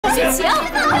雪晴，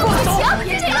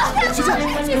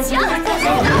雪晴，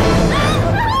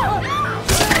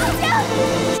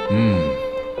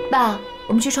爸，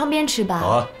我们去窗边吃吧。好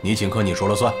啊，你请客，你说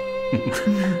了算。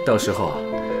到时候啊，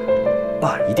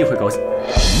爸一定会高兴。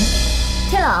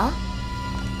天朗，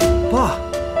爸，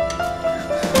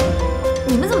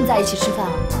你们怎么在一起吃饭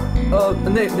啊？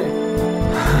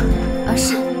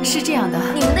是这样的。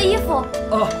你们的衣服？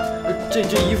这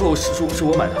衣服是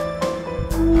我买的。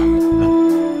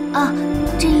啊，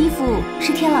这衣服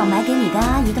是天朗买给你跟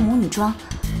阿姨的母女装，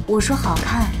我说好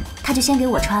看，他就先给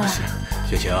我穿了。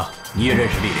雪晴，你也认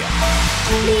识丽丽啊？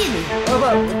丽丽？不，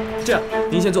这样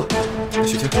您先坐。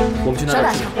雪晴，我们去那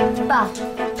里吃。爸，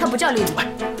她不叫丽丽。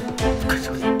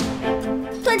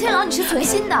段天朗，你是存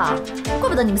心的，怪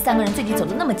不得你们3个人最近走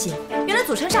得那么近，原来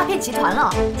组成诈骗集团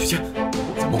了。雪晴，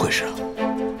怎么回事啊？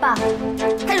爸，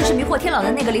她就是迷惑天朗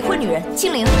的那个离婚女人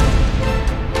青灵。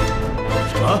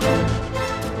什么？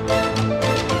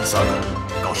你们3个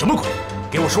搞什么鬼？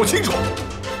给我说清楚！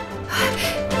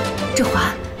振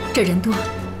华，这人多，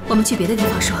我们去别的地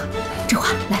方说。振华，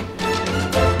来。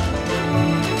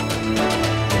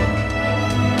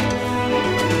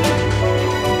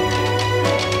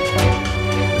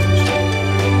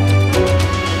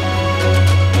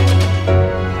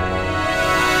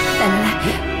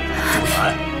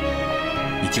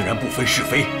竟然不分是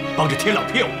非，帮着天朗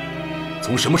骗我！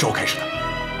从什么时候开始的？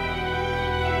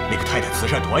那个太太慈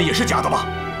善团也是假的吗？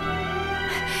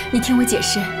你听我解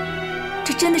释，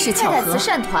这真的是巧合。太太慈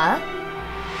善团？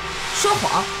说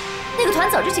谎！那个团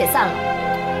早就解散了。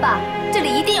爸，这里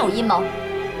一定有阴谋，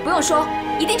不用说，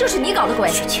一定就是你搞的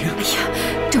鬼。雪晴，哎呀，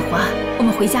振华，我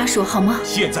们回家说好吗？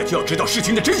现在就要知道事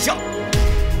情的真相。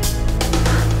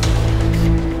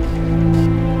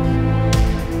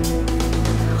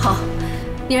好。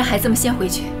你让孩子们先回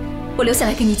去，我留下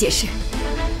来跟你解释。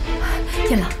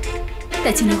天朗，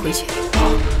带青灵回去。好，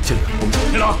青灵，我们走。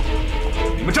天朗，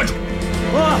你们站住！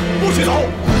不许走！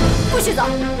不许走！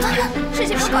事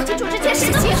情没有搞清楚之前，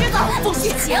谁都不许走！不许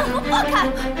行，放开！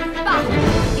爸，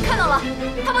你看到了，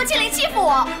他帮青灵欺负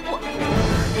我。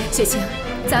雪晴，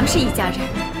咱们是一家人，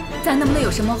咱能不能有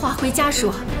什么话回家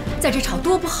说？在这吵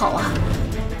多不好啊！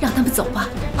让他们走吧。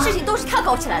事情都是他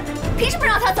搞起来的，凭什么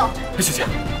让他走？雪晴。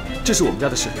这是我们家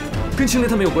的事，跟青灵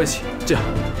他没有关系。这样，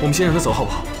我们先让他走好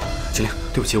不好？青灵，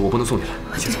对不起，我不能送你来，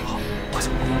先走好，快走。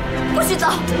不许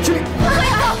走！青灵，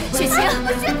雪晴，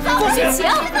不许走！雪晴，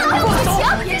不行！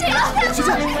雪晴，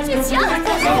雪晴，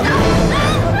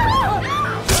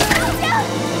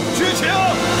雪晴！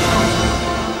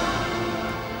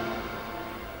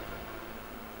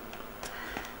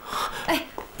哎，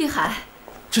丁海，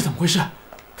这怎么回事？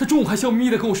他中午还笑眯眯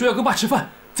的跟我说要跟爸吃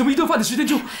饭。怎么一顿饭的时间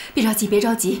就……别着急，别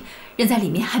着急，人在里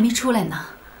面还没出来呢。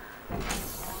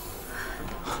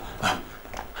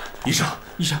医生，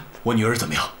我女儿怎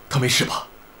么样？她没事吧？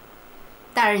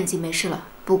大人已经没事了，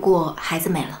不过孩子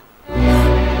没了。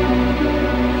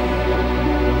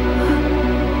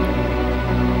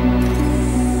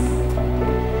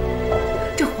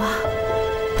振华，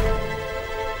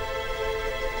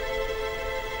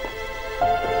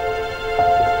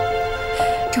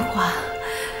振华。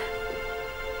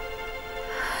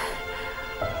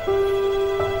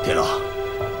天朗，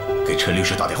给陈律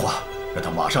师打电话，让他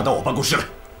马上到我办公室来。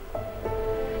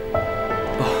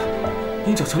爸，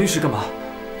您找陈律师干嘛？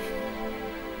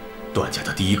段家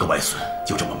的第一个外孙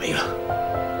就这么没了，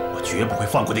我绝不会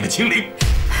放过那个青灵。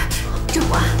振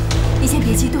华，你先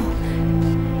别激动，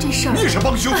这事儿……你也是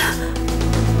帮凶！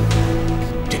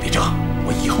这笔账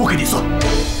我以后给你算。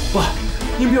爸，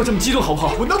您不要这么激动好不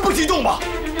好？我能不激动吗？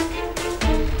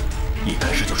一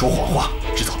开始就说谎话、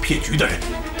制造骗局的人，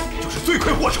就是罪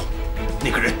魁祸首。那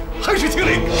个人还是青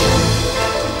灵。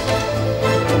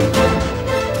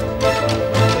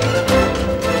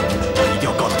我一定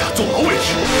要告到他坐牢为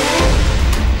止。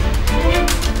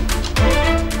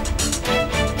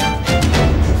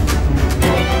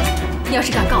你要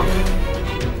是敢告他，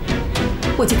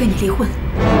我就跟你离婚。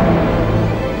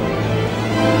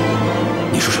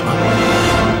你说什么？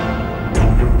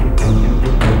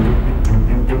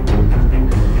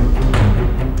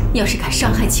你要是敢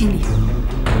伤害青灵，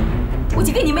我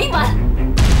就跟你没完！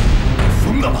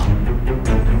疯了吗？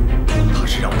他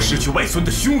是让我失去外孙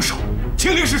的凶手，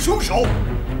青灵是凶手。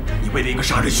你为了一个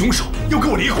杀人凶手要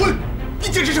跟我离婚，你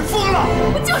简直是疯了！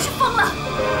我就是疯了！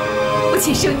我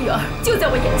亲生女儿就在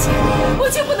我眼前，我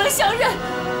却不能相认，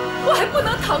我还不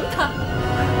能疼她。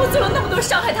我做了那么多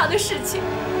伤害她的事情，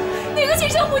哪个亲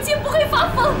生母亲不会发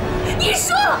疯？你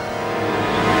说。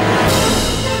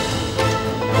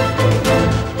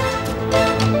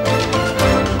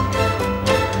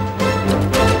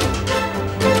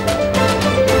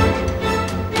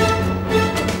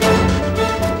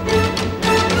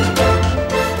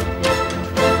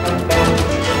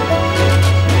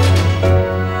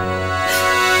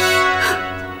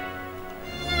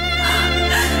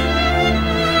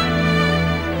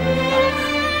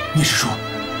你是说，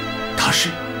他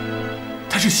是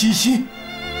欣欣？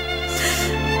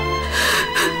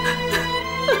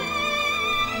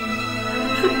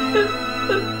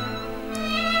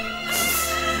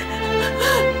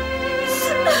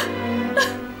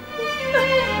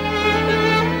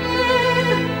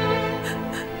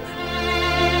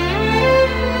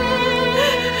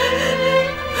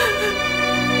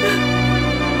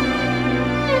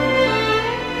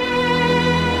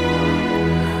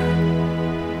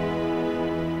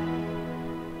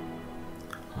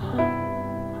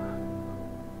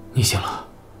你醒了？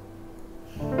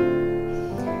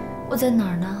我在哪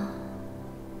儿呢？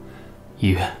医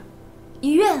院。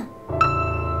医院？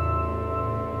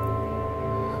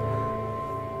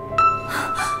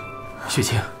雪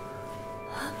清，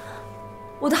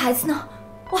我的孩子呢？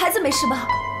我孩子没事吧？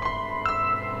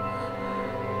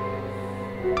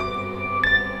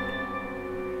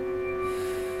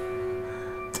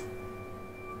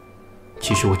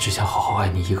其实我只想好好爱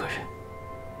你一个人，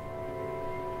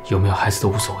有没有孩子都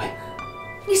无所谓。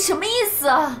你什么意思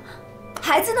啊？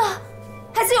孩子呢？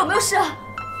孩子有没有事？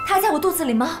他还在我肚子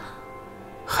里吗？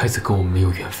孩子跟我们没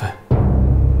有缘分。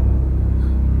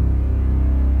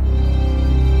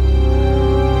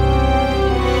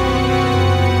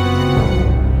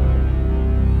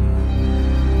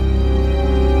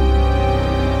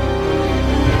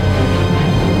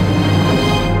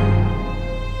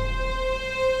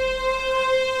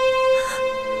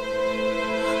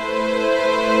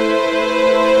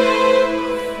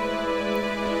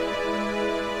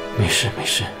没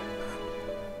事，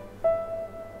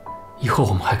以后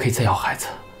我们还可以再要孩子。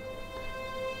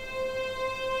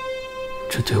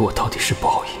这对我到底是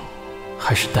报应，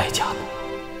还是代价呢？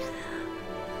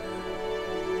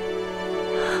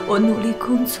我努力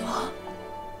工作，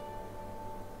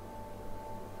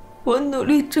我努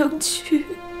力争取，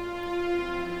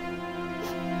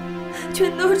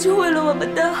全都是为了我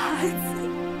们的孩子。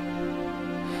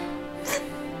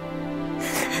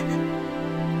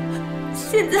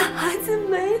现在孩子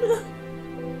没了，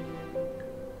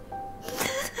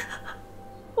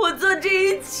我做这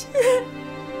一切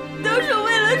都是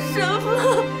为了什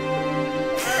么？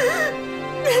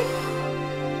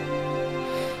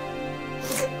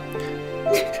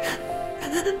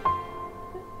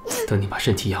等你把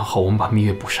身体养好，我们把蜜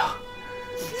月补上，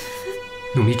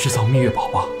努力制造蜜月宝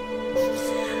宝。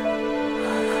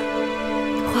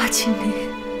华清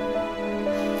离，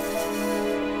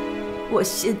我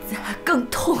现在更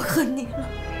痛恨你了。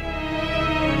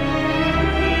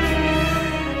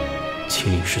青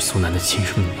灵是苏南的亲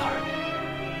生女儿，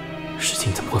事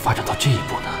情怎么会发展到这一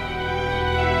步呢？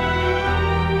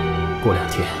过2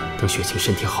天，等雪晴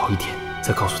身体好一点，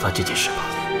再告诉她这件事吧。